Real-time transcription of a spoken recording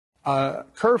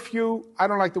Curfew, I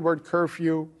don't like the word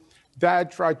curfew.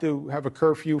 Dad tried to have a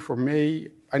curfew for me.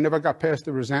 I never got past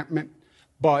the resentment,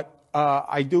 but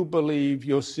I do believe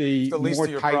you'll see more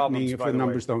tightening if the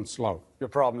numbers don't slow. Your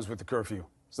problems with the curfew.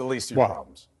 It's the least of your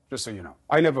problems, just so you know.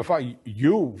 I never fought.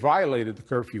 You violated the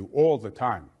curfew all the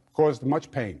time, caused much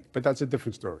pain, but that's a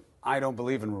different story. I don't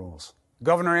believe in rules.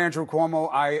 Governor Andrew Cuomo,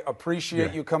 I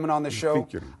appreciate you coming on the show.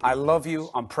 I love you.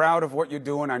 I'm proud of what you're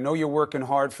doing. I know you're working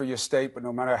hard for your state, but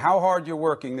no matter how hard you're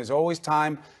working, there's always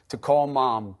time to call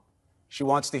Mom. She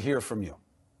wants to hear from you,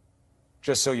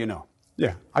 just so you know.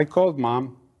 Yeah, I called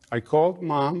Mom.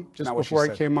 Just before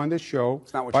I came on this show.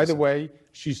 By the way,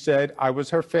 she said I was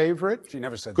her favorite. She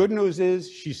never said that. Good news is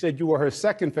she said you were her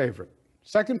second favorite.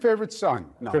 Second favorite son,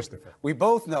 Christopher. We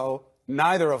both know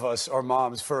neither of us are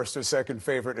Mom's first or second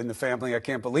favorite in the family. I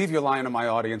can't believe you're lying to my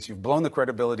audience. You've blown the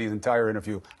credibility of the entire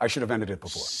interview. I should have ended it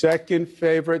before. Second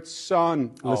favorite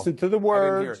son. Listen to the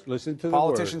words. Listen to the words.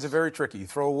 Politicians are very tricky. You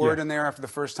throw a word in there after the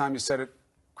first time you said it,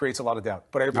 creates a lot of doubt.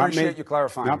 But I appreciate you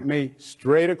clarifying. Not me.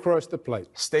 Straight across the plate.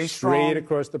 Stay strong. Straight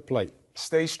across the plate.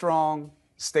 Stay strong.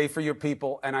 Stay for your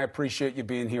people. And I appreciate you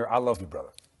being here. I love you, brother.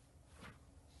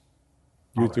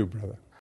 You too, brother.